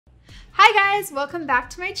Hi guys, welcome back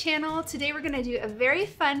to my channel. Today we're gonna do a very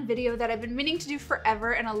fun video that I've been meaning to do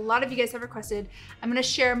forever and a lot of you guys have requested. I'm gonna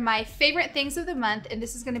share my favorite things of the month, and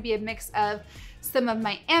this is gonna be a mix of some of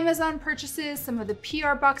my Amazon purchases, some of the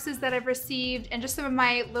PR boxes that I've received, and just some of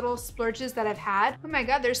my little splurges that I've had. Oh my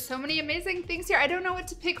God, there's so many amazing things here. I don't know what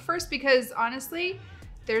to pick first because honestly,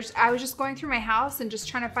 I was just going through my house and just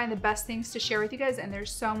trying to find the best things to share with you guys, and there's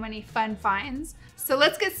so many fun finds. So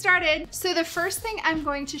let's get started. So the first thing I'm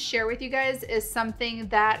going to share with you guys is something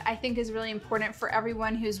that I think is really important for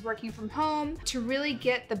everyone who's working from home to really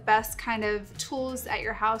get the best kind of tools at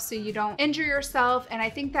your house so you don't injure yourself. And I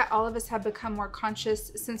think that all of us have become more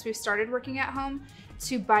conscious since we've started working at home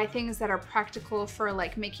to buy things that are practical for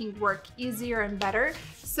like making work easier and better.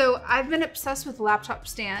 So I've been obsessed with laptop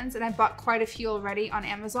stands and I bought quite a few already on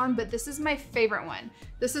Amazon, but this is my favorite one.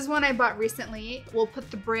 This is one I bought recently. We'll put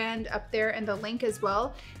the brand up there and the link as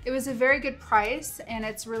well. It was a very good price and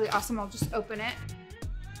it's really awesome. I'll just open it.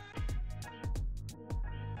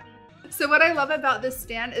 So what I love about this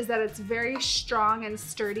stand is that it's very strong and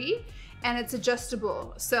sturdy, and it's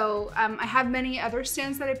adjustable. So I have many other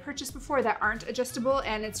stands that I purchased before that aren't adjustable,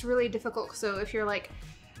 and it's really difficult. So if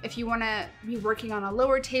you wanna be working on a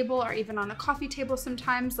lower table or even on a coffee table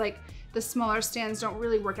sometimes, like the smaller stands don't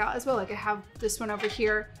really work out as well. Like I have this one over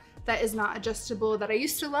here that is not adjustable that I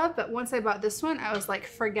used to love, but once I bought this one, I was like,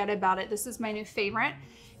 forget about it. This is my new favorite.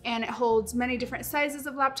 And it holds many different sizes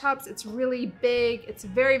of laptops. It's really big. It's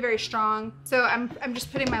very, very strong. So I'm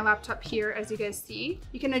just putting my laptop here, as you guys see.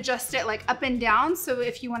 You can adjust it like up and down. So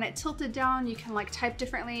if you want it tilted down, you can like type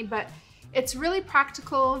differently, but it's really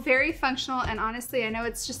practical, very functional. And honestly, I know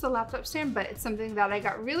it's just a laptop stand, but it's something that I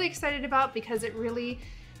got really excited about because it really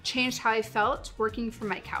changed how I felt working from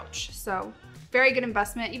my couch. So very good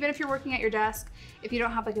investment. Even if you're working at your desk, if you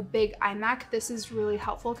don't have like a big iMac, this is really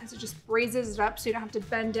helpful because it just raises it up so you don't have to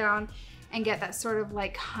bend down and get that sort of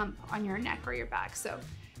like hump on your neck or your back. So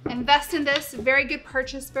invest in this, very good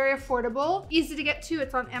purchase, very affordable, easy to get to.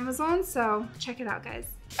 It's on Amazon, so check it out, guys.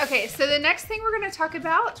 Okay, so the next thing we're gonna talk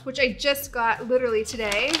about, which I just got literally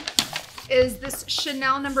today, is this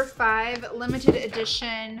Chanel No. 5 limited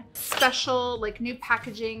edition special like new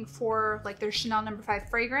packaging for like their Chanel No. 5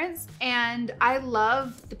 fragrance. And I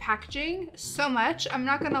love the packaging so much. I'm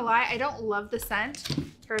not gonna lie, I don't love the scent.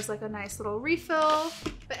 Here's like a nice little refill,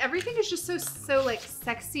 but everything is just so like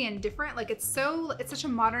sexy and different. Like it's such a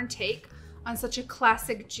modern take on such a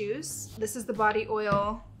classic juice. This is the body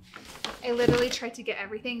oil. I literally tried to get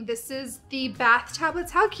everything. This is the bath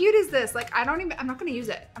tablets. How cute is this? Like I'm not gonna use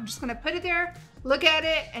it. I'm just gonna put it there, look at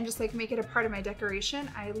it, and just like make it a part of my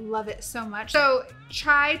decoration. I love it so much. So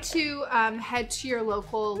try to head to your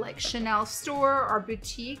local like Chanel store or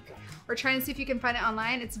boutique, or try and see if you can find it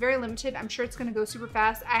online. It's very limited. I'm sure it's gonna go super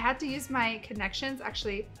fast. I had to use my connections,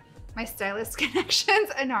 actually my stylist connections,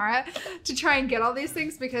 Anara, to try and get all these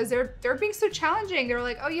things because they're being so challenging. They were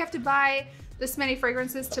like, oh, you have to buy this many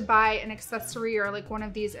fragrances to buy an accessory or like one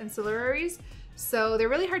of these ancillaries. So they're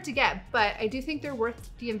really hard to get, but I do think they're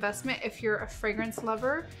worth the investment if you're a fragrance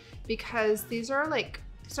lover, because these are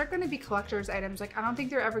gonna be collector's items. Like I don't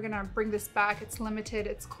think they're ever gonna bring this back. It's limited,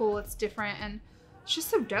 it's cool, it's different, and it's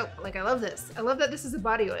just so dope. Like I love this. I love that this is a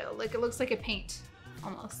body oil. Like it looks like a paint,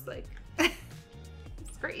 almost like.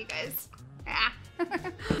 It's great, you guys. Yeah.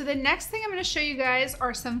 So the next thing I'm gonna show you guys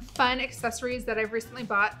are some fun accessories that I've recently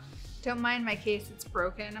bought. Don't mind my case, it's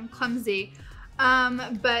broken. I'm clumsy.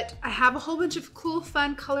 But I have a whole bunch of cool,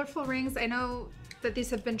 fun, colorful rings. I know that these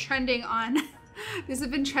have been trending on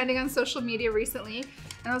social media recently.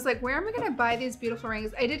 And I was like, where am I gonna buy these beautiful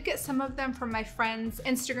rings? I did get some of them from my friend's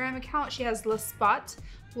Instagram account. She has Le Spot.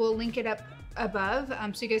 We'll link it up above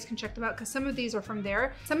so you guys can check them out because some of these are from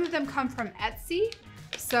there. Some of them come from Etsy.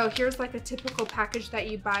 So here's like a typical package that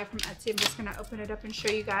you buy from Etsy. I'm just gonna open it up and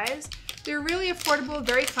show you guys. They're really affordable,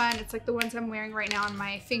 very fun. It's like the ones I'm wearing right now on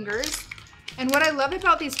my fingers. And what I love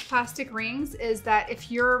about these plastic rings is that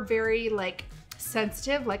if you're very like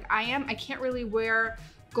sensitive, like I am, I can't really wear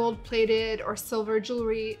gold-plated or silver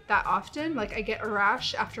jewelry that often. Like I get a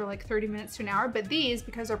rash after like 30 minutes to an hour, but these,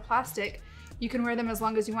 because they're plastic, you can wear them as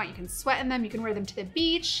long as you want. You can sweat in them, you can wear them to the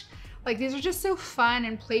beach. Like these are just so fun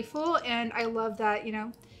and playful, and I love that, you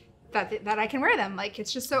know, that I can wear them. Like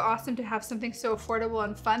it's just so awesome to have something so affordable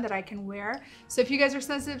and fun that I can wear. So if you guys are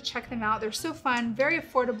sensitive, check them out. They're so fun, very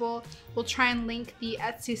affordable. We'll try and link the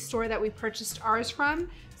Etsy store that we purchased ours from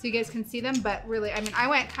so you guys can see them. But really, I mean, I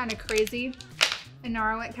went kind of crazy and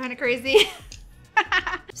Nara went kind of crazy.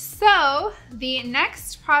 So the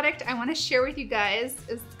next product I want to share with you guys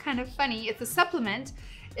is kind of funny. It's a supplement.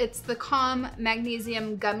 It's the Calm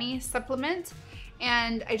Magnesium Gummy Supplement.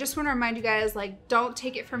 And I just want to remind you guys, like, don't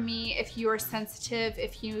take it from me if you are sensitive,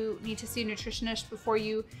 if you need to see a nutritionist before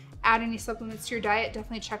you add any supplements to your diet,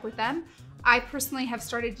 definitely check with them. I personally have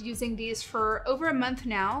started using these for over a month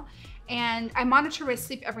now, and I monitor my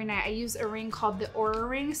sleep every night. I use a ring called the Oura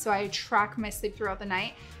Ring, so I track my sleep throughout the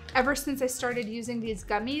night. Ever since I started using these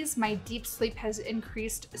gummies, my deep sleep has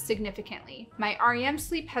increased significantly. My REM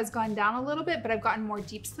sleep has gone down a little bit, but I've gotten more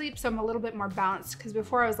deep sleep, so I'm a little bit more balanced, because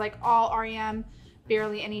before I was like all REM,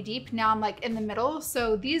 barely any deep. Now I'm like in the middle.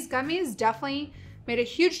 So these gummies definitely made a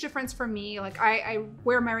huge difference for me. Like I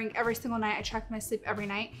wear my ring every single night. I track my sleep every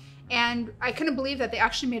night. And I couldn't believe that they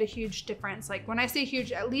actually made a huge difference. Like when I say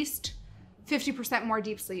huge, at least 50% more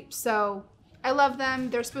deep sleep. So I love them.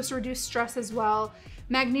 They're supposed to reduce stress as well.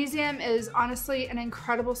 Magnesium is honestly an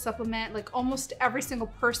incredible supplement. Like almost every single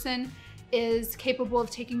person is capable of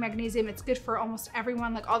taking magnesium. It's good for almost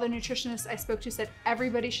everyone. Like all the nutritionists I spoke to said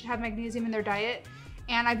everybody should have magnesium in their diet.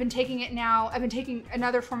 And I've been taking it now. I've been taking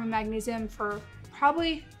another form of magnesium for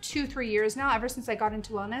probably 2-3 years now, ever since I got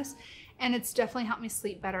into wellness. And it's definitely helped me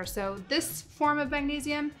sleep better. So this form of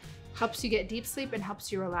magnesium helps you get deep sleep and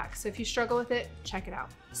helps you relax. So if you struggle with it, check it out.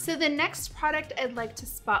 So the next product I'd like to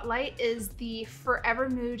spotlight is the Forever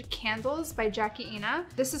Mood candles by Jackie Ina.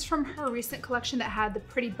 This is from her recent collection that had the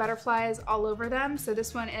pretty butterflies all over them. So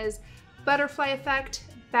this one is Butterfly Effect,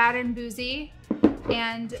 Bad and Boozy.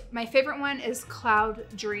 And my favorite one is Cloud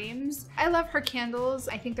Dreams. I love her candles.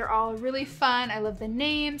 I think they're all really fun. I love the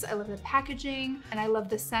names, I love the packaging, and I love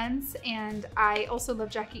the scents. And I also love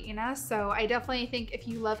Jackie Ina. So I definitely think if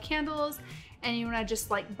you love candles and you wanna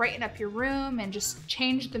just like brighten up your room and just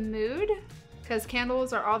change the mood, because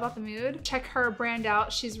candles are all about the mood, check her brand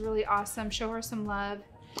out. She's really awesome. Show her some love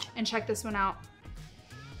and check this one out.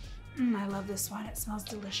 I love this one. It smells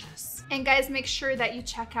delicious. And guys, make sure that you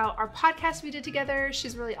check out our podcast we did together.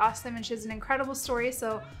 She's really awesome and she has an incredible story,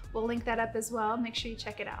 so we'll link that up as well. Make sure you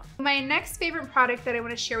check it out. My next favorite product that I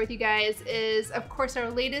want to share with you guys is, of course, our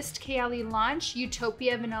latest Kayali launch,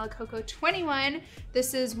 Utopia Vanilla Cocoa 21.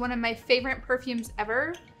 This is one of my favorite perfumes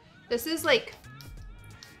ever. This is like,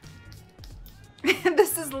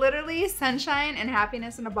 this is literally sunshine and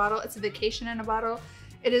happiness in a bottle. It's a vacation in a bottle.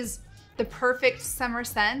 It is the perfect summer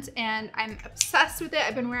scent and I'm obsessed with it.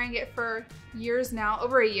 I've been wearing it for years now,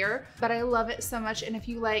 over a year, but I love it so much. And if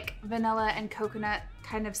you like vanilla and coconut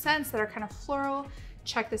kind of scents that are kind of floral,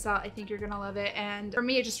 check this out. I think you're gonna love it. And for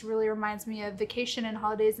me, it just really reminds me of vacation and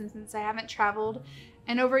holidays. And since I haven't traveled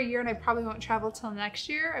in over a year and I probably won't travel till next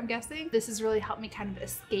year, I'm guessing, this has really helped me kind of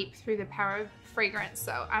escape through the power of fragrance.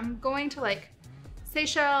 So I'm going to like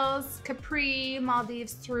Seychelles, Capri,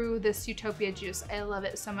 Maldives through this Utopia juice. I love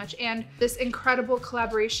it so much. And this incredible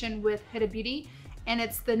collaboration with Huda Beauty, and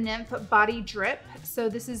it's the Nymph Body Drip. So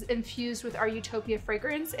this is infused with our Utopia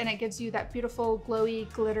fragrance and it gives you that beautiful glowy,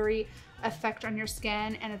 glittery effect on your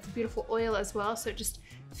skin, and it's a beautiful oil as well. So it just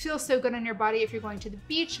feels so good on your body if you're going to the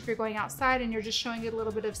beach, if you're going outside and you're just showing it a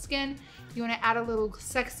little bit of skin, you want to add a little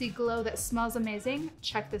sexy glow that smells amazing,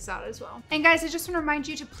 check this out as well. And guys, I just want to remind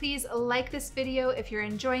you to please like this video if you're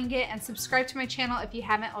enjoying it and subscribe to my channel if you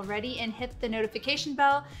haven't already, and hit the notification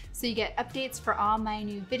bell so you get updates for all my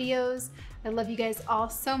new videos. I love you guys all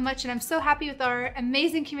so much and I'm so happy with our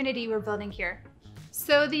amazing community we're building here.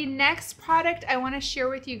 So the next product I want to share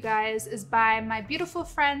with you guys is by my beautiful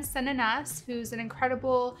friend Sananas, who's an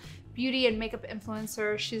incredible beauty and makeup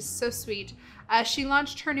influencer. She's so sweet. She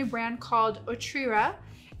launched her new brand called Otrira,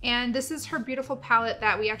 and this is her beautiful palette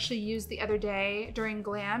that we actually used the other day during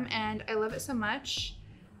Glam, and I love it so much.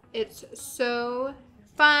 It's so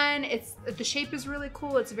fun. The shape is really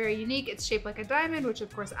cool. It's very unique. It's shaped like a diamond, which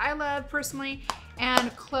of course I love personally.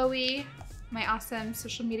 And Chloe, my awesome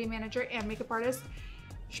social media manager and makeup artist,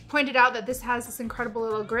 she pointed out that this has this incredible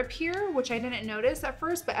little grip here, which I didn't notice at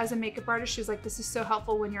first, but as a makeup artist, she was like, this is so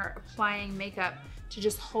helpful when you're applying makeup to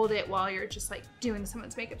just hold it while you're just like doing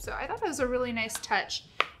someone's makeup. So I thought that was a really nice touch,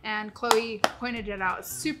 and Chloe pointed it out. It's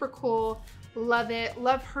super cool. Love it.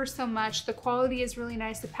 Love her so much. The quality is really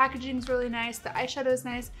nice. The packaging is really nice. The eyeshadow is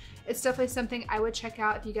nice. It's definitely something I would check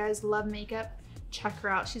out if you guys love makeup. Check her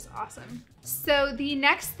out. She's awesome. So the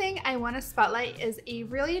next thing I want to spotlight is a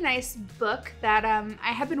really nice book that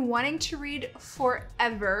I have been wanting to read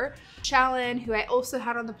forever. Shalyn, who I also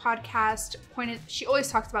had on the podcast, she always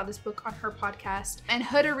talks about this book on her podcast. And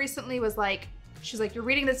Huda recently was like, she's like, you're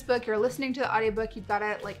reading this book, you're listening to the audiobook, you've got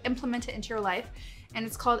to like implement it into your life. And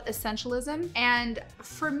it's called Essentialism. And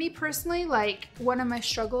for me personally, like one of my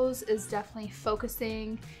struggles is definitely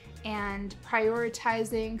focusing and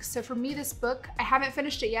prioritizing. So for me, this book, I haven't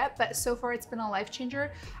finished it yet, but so far it's been a life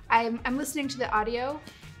changer. I'm listening to the audio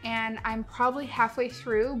and I'm probably halfway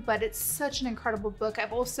through, but it's such an incredible book.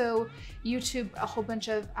 I've also YouTubed a whole bunch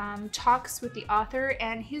of talks with the author,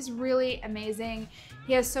 and he's really amazing.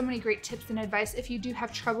 He has so many great tips and advice. If you do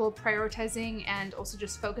have trouble prioritizing and also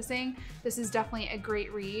just focusing, this is definitely a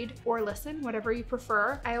great read, or listen, whatever you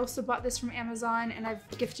prefer. I also bought this from Amazon and I've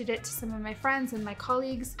gifted it to some of my friends and my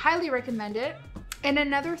colleagues. Highly recommend it. And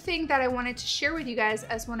another thing that I wanted to share with you guys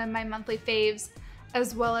as one of my monthly faves,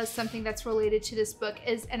 as well as something that's related to this book,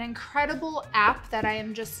 is an incredible app that I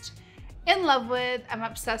am just in love with, I'm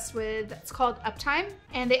obsessed with. It's called Uptime,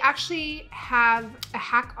 and they actually have a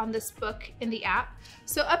hack on this book in the app.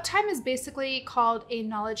 So Uptime is basically called a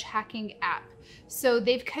knowledge hacking app. So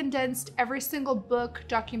they've condensed every single book,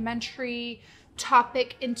 documentary,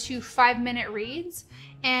 topic into 5-minute reads.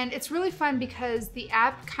 And it's really fun because the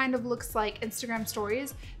app kind of looks like Instagram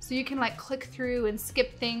stories. So you can like click through and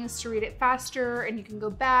skip things to read it faster, and you can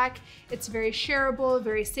go back. It's very shareable,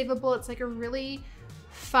 very savable. It's like a really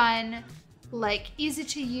fun, like easy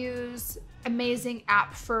to use, amazing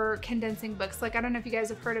app for condensing books. Like, I don't know if you guys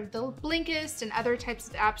have heard of the Blinkist and other types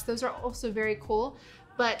of apps. Those are also very cool.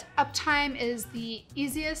 But Uptime is the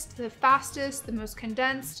easiest, the fastest, the most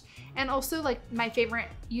condensed, and also like my favorite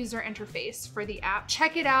user interface for the app.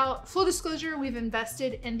 Check it out. Full disclosure, we've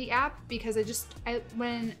invested in the app because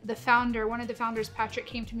when the founder, one of the founders, Patrick,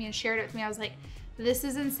 came to me and shared it with me, I was like, this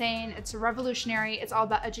is insane. It's revolutionary. It's all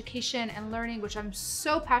about education and learning, which I'm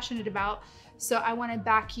so passionate about. So I want to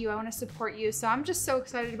back you. I want to support you. So I'm just so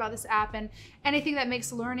excited about this app, and anything that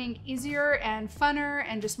makes learning easier and funner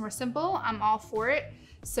and just more simple, I'm all for it.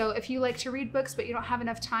 So if you like to read books but you don't have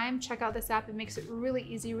enough time, check out this app. It makes it really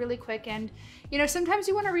easy, really quick. And you know, sometimes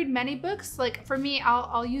you want to read many books. Like for me,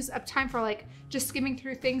 I'll use Uptime for like just skimming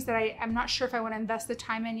through things that I'm not sure if I want to invest the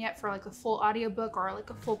time in yet for like a full audiobook or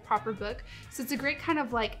like a full proper book. So it's a great kind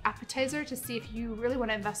of like appetizer to see if you really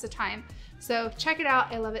want to invest the time. So check it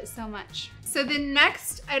out. I love it so much. So the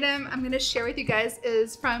next item I'm going to share with you guys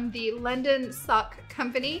is from the London Sock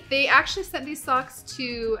Company. They actually sent these socks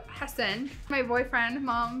to Hassan, my boyfriend.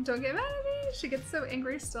 Mom, don't get mad at me. She gets so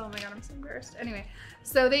angry still. Oh my God, I'm so embarrassed. Anyway,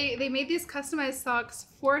 so they made these customized socks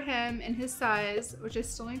for him in his size, which I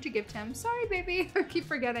still need to gift him. Sorry, baby, I keep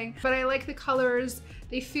forgetting. But I like the colors.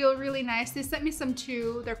 They feel really nice. They sent me some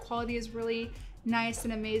too. Their quality is really nice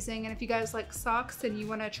and amazing. And if you guys like socks and you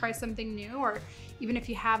want to try something new, or even if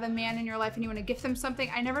you have a man in your life and you want to gift them something,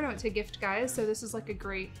 I never know what to gift, guys, so this is like a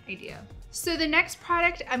great idea. So the next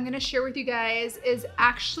product I'm going to share with you guys is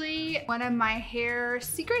actually one of my hair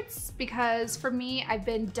secrets, because for me, I've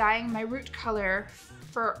been dyeing my root color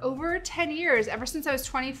for over 10 years, ever since I was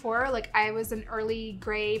 24. Like, I was an early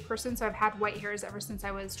gray person, so I've had white hairs ever since I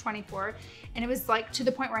was 24, and it was like to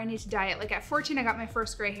the point where I need to dye it. Like at 14, I got my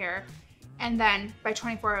first gray hair. And then by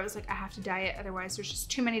 24, I was like, I have to dye it, otherwise there's just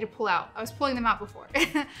too many to pull out. I was pulling them out before.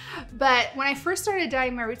 But when I first started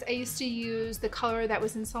dyeing my roots, I used to use the color that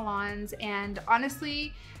was in salons, and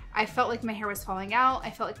honestly, I felt like my hair was falling out. I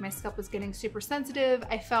felt like my scalp was getting super sensitive.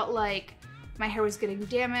 I felt like my hair was getting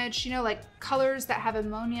damaged. You know, like colors that have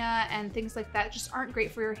ammonia and things like that just aren't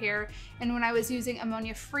great for your hair. And when I was using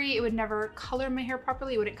ammonia free, it would never color my hair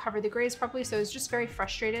properly. It wouldn't cover the grays properly, so I was just very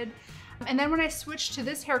frustrated. And then when I switched to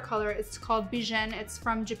this hair color, it's called Bigen. It's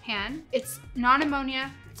from Japan. It's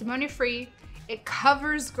non-ammonia, it's ammonia free. It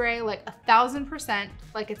covers gray like 1000%,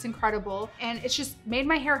 like it's incredible. And it's just made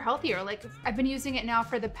my hair healthier. Like I've been using it now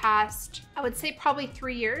for the past, I would say probably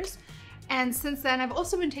 3 years. And since then, I've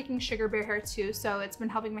also been taking sugar bear hair too. So it's been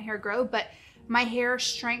helping my hair grow, but my hair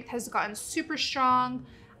strength has gotten super strong.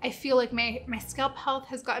 I feel like my scalp health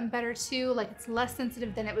has gotten better too. Like it's less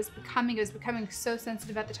sensitive than it was becoming. It was becoming so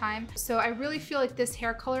sensitive at the time. So I really feel like this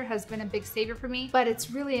hair color has been a big savior for me, but it's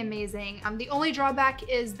really amazing. The only drawback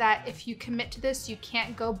is that if you commit to this, you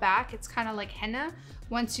can't go back. It's kind of like henna.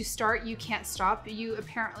 Once you start, you can't stop. You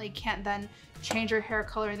apparently can't then change your hair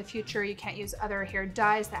color in the future. You can't use other hair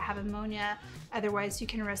dyes that have ammonia. Otherwise, you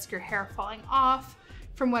can risk your hair falling off,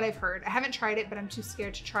 from what I've heard. I haven't tried it, but I'm too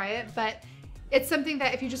scared to try it. But it's something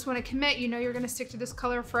that if you just want to commit, you know you're going to stick to this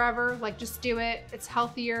color forever, like just do it. It's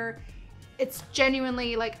healthier. It's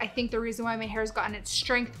genuinely, like, I think the reason why my hair has gotten its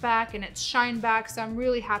strength back and its shine back, so I'm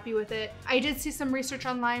really happy with it. I did see some research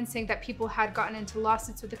online saying that people had gotten into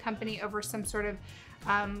lawsuits with the company over some sort of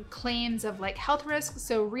claims of like health risks,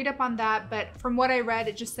 so read up on that. But from what I read,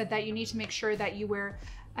 it just said that you need to make sure that you wear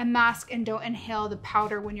a mask and don't inhale the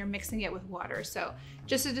powder when you're mixing it with water. So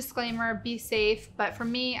just a disclaimer, be safe. But for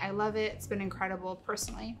me, I love it. It's been incredible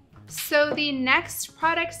personally. So the next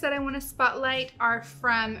products that I want to spotlight are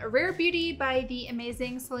from Rare Beauty by the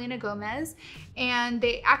amazing Selena Gomez, and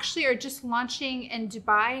they actually are just launching in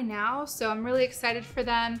Dubai now, so I'm really excited for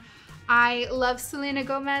them. I love Selena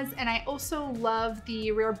Gomez, and I also love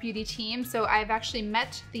the Rare Beauty team. So I've actually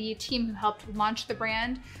met the team who helped launch the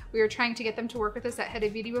brand. We were trying to get them to work with us at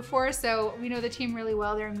Huda Beauty before, so we know the team really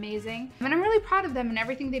well. They're amazing. And I'm really proud of them and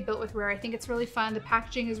everything they built with Rare. I think it's really fun. The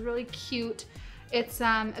packaging is really cute. It's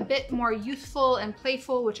a bit more youthful and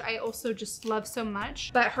playful, which I also just love so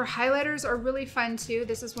much. But her highlighters are really fun too.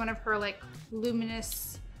 This is one of her like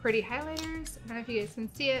luminous, pretty highlighters. I don't know if you guys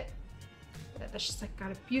can see it. That's just like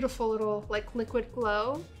got a beautiful little like liquid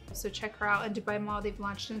glow. So check her out in Dubai Mall. They've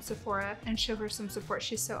launched in Sephora, and show her some support.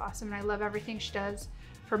 She's so awesome, and I love everything she does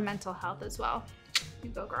for mental health as well.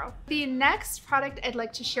 You go, girl. The next product I'd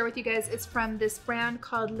like to share with you guys is from this brand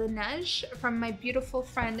called Laneige from my beautiful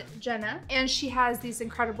friend Jenna, and she has these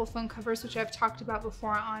incredible phone covers which I've talked about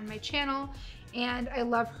before on my channel, and I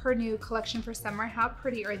love her new collection for summer. How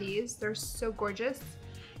pretty are these? They're so gorgeous.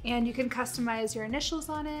 And you can customize your initials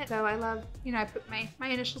on it. So I love, you know, I put my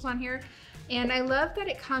initials on here. And I love that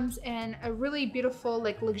it comes in a really beautiful,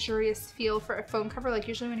 like luxurious feel for a phone cover. Like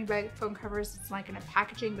usually when you buy phone covers, it's like in a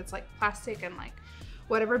packaging that's like plastic and like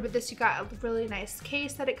whatever. But this, you got a really nice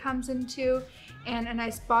case that it comes into, and a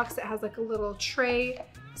nice box that has like a little tray.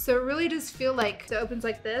 So it really does feel like it opens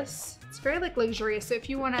like this. It's very like luxurious. So if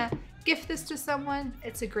you want to gift this to someone,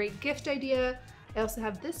 it's a great gift idea. I also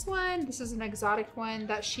have this one. This is an exotic one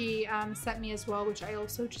that she sent me as well, which I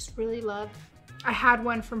also just really love. I had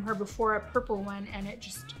one from her before, a purple one, and it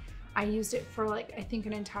just, I used it for like, I think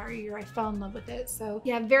an entire year. I fell in love with it. So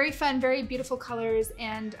yeah, very fun, very beautiful colors,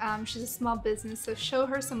 and she's a small business, so show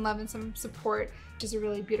her some love and some support. She's a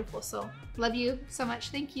really beautiful soul. Love you so much,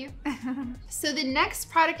 thank you. So the next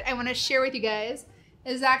product I wanna share with you guys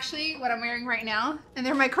is actually what I'm wearing right now, and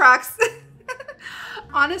they're my Crocs.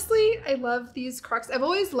 Honestly, I love these Crocs. I've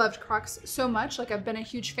always loved Crocs so much. Like I've been a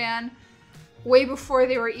huge fan way before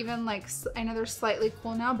they were even like, I know they're slightly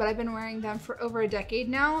cool now, but I've been wearing them for over a decade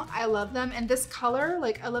now. I love them. And this color,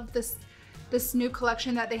 like I love this new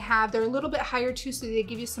collection that they have. They're a little bit higher too, so they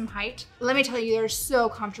give you some height. Let me tell you, they're so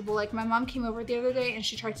comfortable. Like my mom came over the other day and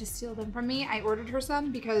she tried to steal them from me. I ordered her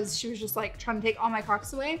some because she was just like trying to take all my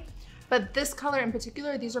Crocs away. But this color in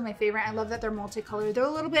particular, these are my favorite. I love that they're multicolored. They're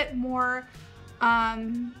a little bit more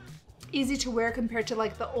easy to wear compared to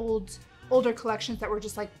like the older collections that were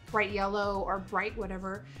just like bright yellow or bright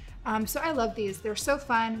whatever. So I love these. They're so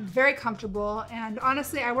fun, very comfortable, and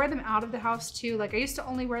honestly I wear them out of the house too. Like I used to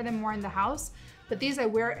only wear them more in the house, but these I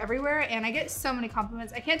wear everywhere, and I get so many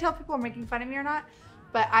compliments. I can't tell if people are making fun of me or not,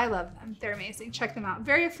 but I love them. They're amazing. Check them out.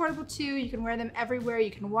 Very affordable too. You can wear them everywhere.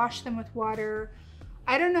 You can wash them with water.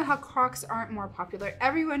 I don't know how Crocs aren't more popular.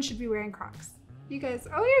 Everyone should be wearing Crocs. You guys,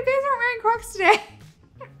 oh, you guys aren't wearing Crocs today.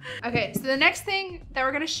 Okay, so the next thing that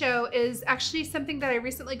we're gonna show is actually something that I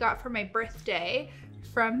recently got for my birthday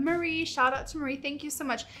from Marie. Shout out to Marie, thank you so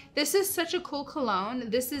much. This is such a cool cologne.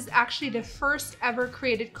 This is actually the first ever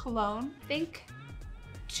created cologne, I think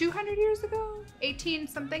 200 years ago, 18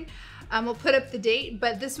 something. We'll put up the date,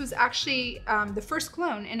 but this was actually the first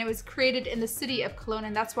cologne, and it was created in the city of Cologne,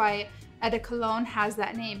 and that's why Eau de Cologne has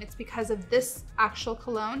that name. It's because of this actual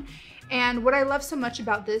cologne. And what I love so much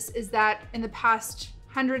about this is that in the past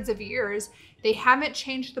hundreds of years, they haven't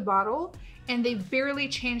changed the bottle, and they've barely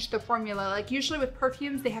changed the formula. Like usually with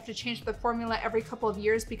perfumes, they have to change the formula every couple of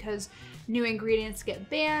years because new ingredients get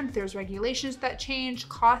banned, there's regulations that change,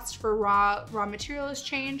 costs for raw materials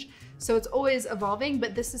change. So it's always evolving,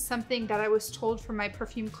 but this is something that I was told from my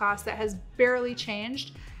perfume class that has barely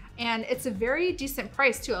changed. And it's a very decent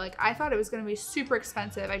price too. Like I thought it was gonna be super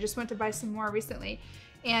expensive. I just went to buy some more recently.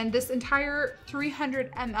 And this entire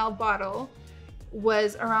 300 ml bottle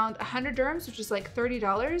was around 100 dirhams, which is like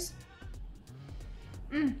 $30.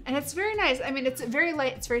 And it's very nice. I mean, it's very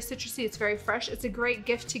light, it's very citrusy, it's very fresh. It's a great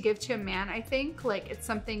gift to give to a man, I think. Like it's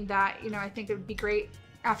something that, you know, I think it would be great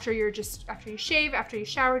after you shave, after you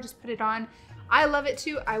shower, just put it on. I love it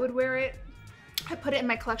too, I would wear it. I put it in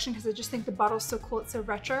my collection because I just think the bottle's so cool, it's so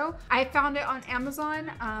retro. I found it on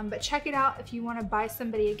Amazon, but check it out if you want to buy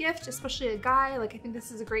somebody a gift, especially a guy. Like I think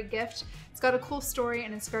this is a great gift. It's got a cool story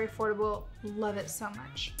and it's very affordable. Love it so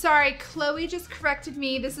much. Sorry, Chloe just corrected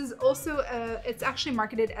me. This is also it's actually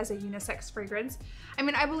marketed as a unisex fragrance. I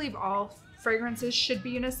mean, I believe all fragrances should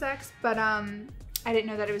be unisex, but I didn't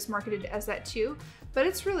know that it was marketed as that too. But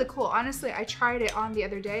it's really cool. Honestly, I tried it on the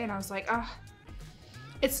other day and I was like, oh,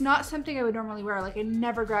 it's not something I would normally wear. Like I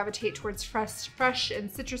never gravitate towards fresh and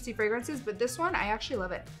citrusy fragrances, but this one, I actually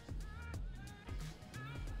love it.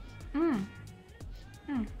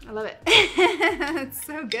 I love it. It's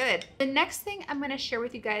so good. The next thing I'm gonna share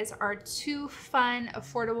with you guys are two fun,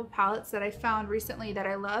 affordable palettes that I found recently that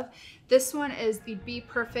I love. This one is the Be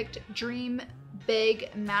Perfect Dream Big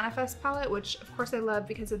Manifest palette, which of course I love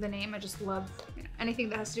because of the name. I just love, you know, anything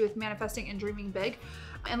that has to do with manifesting and dreaming big.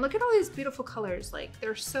 And look at all these beautiful colors. Like,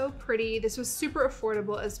 they're so pretty. This was super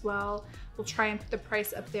affordable as well. We'll try and put the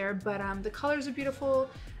price up there, but the colors are beautiful.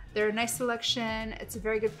 They're a nice selection. It's a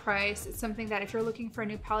very good price. It's something that if you're looking for a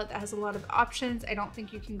new palette that has a lot of options, I don't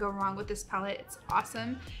think you can go wrong with this palette. It's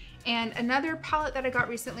awesome. And another palette that I got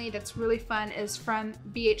recently that's really fun is from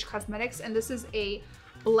BH Cosmetics, and this is a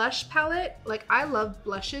blush palette. Like, I love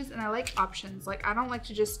blushes and I like options. Like, I don't like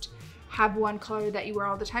to just have one color that you wear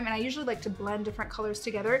all the time, and I usually like to blend different colors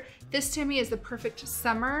together. This to me is the perfect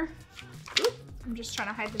summer. Ooh, I'm just trying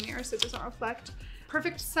to hide the mirror so it doesn't reflect.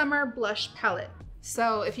 Perfect summer blush palette.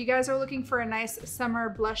 So if you guys are looking for a nice summer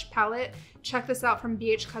blush palette, check this out from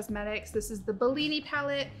BH Cosmetics. This is the Bellini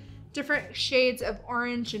palette, different shades of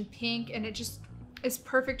orange and pink, and it just is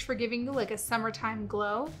perfect for giving you like a summertime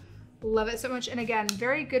glow. Love it so much. And again,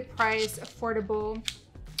 very good price, affordable.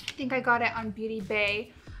 I think I got it on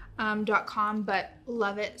beautybay.com, but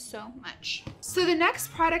love it so much. So the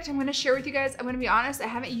next product I'm gonna share with you guys, I'm gonna be honest, I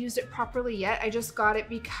haven't used it properly yet. I just got it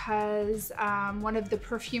because one of the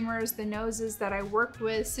perfumers, the noses that I work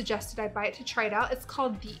with, suggested I buy it to try it out. It's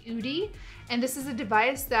called the Huda, and this is a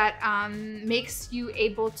device that makes you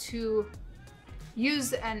able to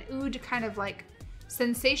use an oud kind of like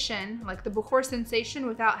sensation, like the Bukhor sensation,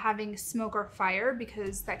 without having smoke or fire,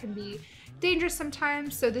 because that can be dangerous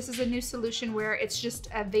sometimes. So this is a new solution where it's just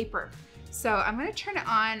a vapor. So I'm gonna turn it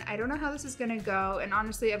on. I don't know how this is gonna go, and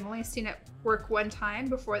honestly, I've only seen it work one time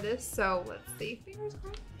before this, so let's see. Fingers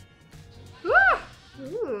crossed. Ah!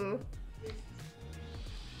 Ooh.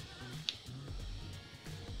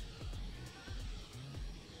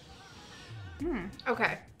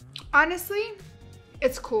 Okay. Honestly,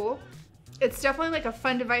 it's cool. It's definitely like a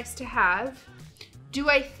fun device to have. Do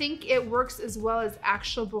I think it works as well as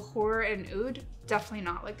actual Bukhor and oud? Definitely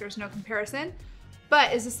not. Like, there's no comparison.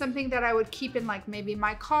 But is this something that I would keep in like maybe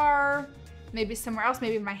my car, maybe somewhere else,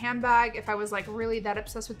 maybe my handbag, if I was like really that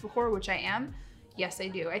obsessed with Bukhor, which I am? Yes, I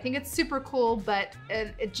do. I think it's super cool, but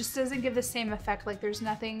it just doesn't give the same effect. Like, there's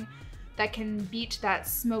nothing that can beat that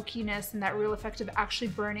smokiness and that real effect of actually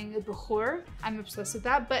burning the Bukhor. I'm obsessed with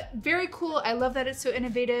that, but very cool. I love that it's so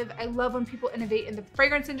innovative. I love when people innovate in the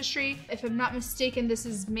fragrance industry. If I'm not mistaken, this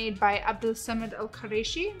is made by Abdel Samad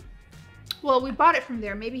Al-Qureshi. Well, we bought it from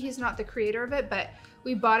there. Maybe he's not the creator of it, but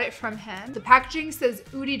we bought it from him. The packaging says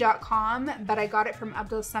oudi.com, but I got it from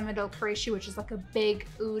Abdel Samad Al-Qureshi, which is like a big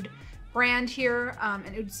oud brand here, an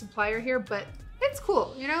oud supplier here, but it's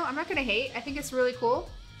cool. You know, I'm not gonna hate. I think it's really cool.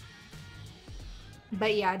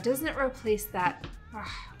 But yeah, it doesn't replace that. I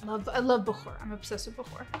love Bukhor. I'm obsessed with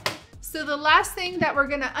Bukhor. So the last thing that we're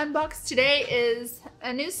gonna unbox today is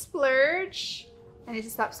a new splurge. I need to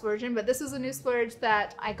stop splurging, but this is a new splurge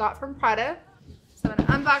that I got from Prada. So I'm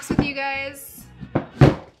gonna unbox with you guys.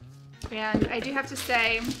 And I do have to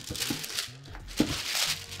say,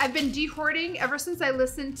 I've been de-hoarding ever since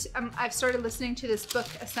I've started listening to this book,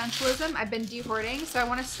 Essentialism. I've been de-hoarding, so I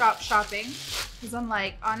want to stop shopping because I'm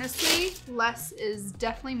like, honestly, less is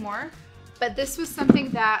definitely more. But this was something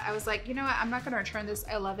that I was like, you know what? I'm not going to return this.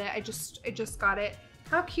 I love it. I just got it.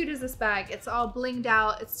 How cute is this bag? It's all blinged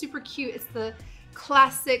out. It's super cute. It's the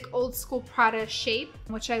classic old school Prada shape,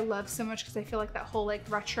 which I love so much because I feel like that whole like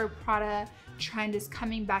retro Prada trend is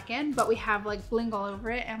coming back in, but we have like bling all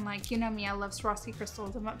over it, and like, you know me, I love Swarovski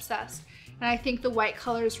crystals. I'm obsessed. And I think the white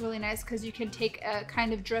color is really nice because you can take a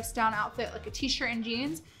kind of dressed down outfit like a t-shirt and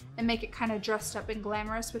jeans and make it kind of dressed up and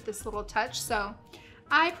glamorous with this little touch. So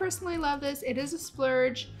I personally love this. It is a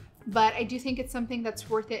splurge, but I do think it's something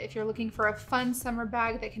that's worth it if you're looking for a fun summer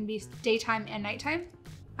bag that can be daytime and nighttime.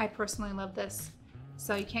 I personally love this,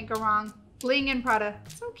 so you can't go wrong. Bling and Prada,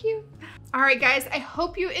 so cute. All right guys, I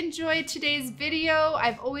hope you enjoyed today's video.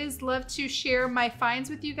 I've always loved to share my finds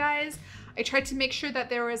with you guys. I tried to make sure that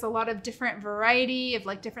there was a lot of different variety of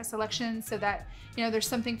like different selections so that, you know, there's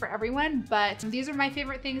something for everyone, but these are my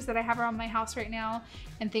favorite things that I have around my house right now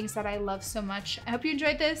and things that I love so much. I hope you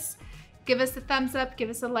enjoyed this. Give us a thumbs up,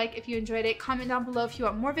 give us a like if you enjoyed it. Comment down below if you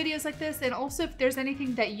want more videos like this, and also if there's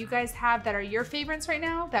anything that you guys have that are your favorites right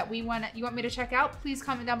now that you want me to check out, please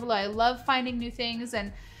comment down below. I love finding new things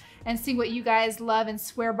and seeing what you guys love and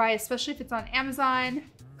swear by, especially if it's on Amazon.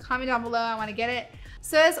 Comment down below, I want to get it.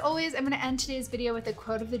 So as always, I'm going to end today's video with a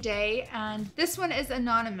quote of the day, and this one is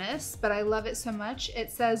anonymous, but I love it so much.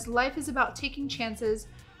 It says, "Life is about taking chances,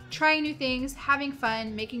 trying new things, having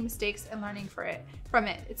fun, making mistakes, and learning from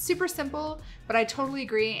it. It's super simple, but I totally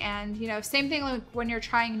agree. And you know, same thing like when you're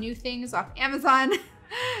trying new things off Amazon.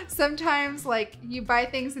 Sometimes like you buy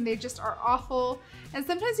things and they just are awful. And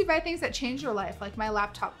sometimes you buy things that change your life, like my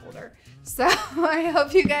laptop holder. So I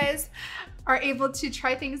hope you guys are able to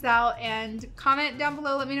try things out and comment down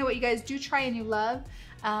below. Let me know what you guys do try and you love.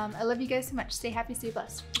 I love you guys so much. Stay happy, stay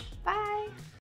blessed. Bye.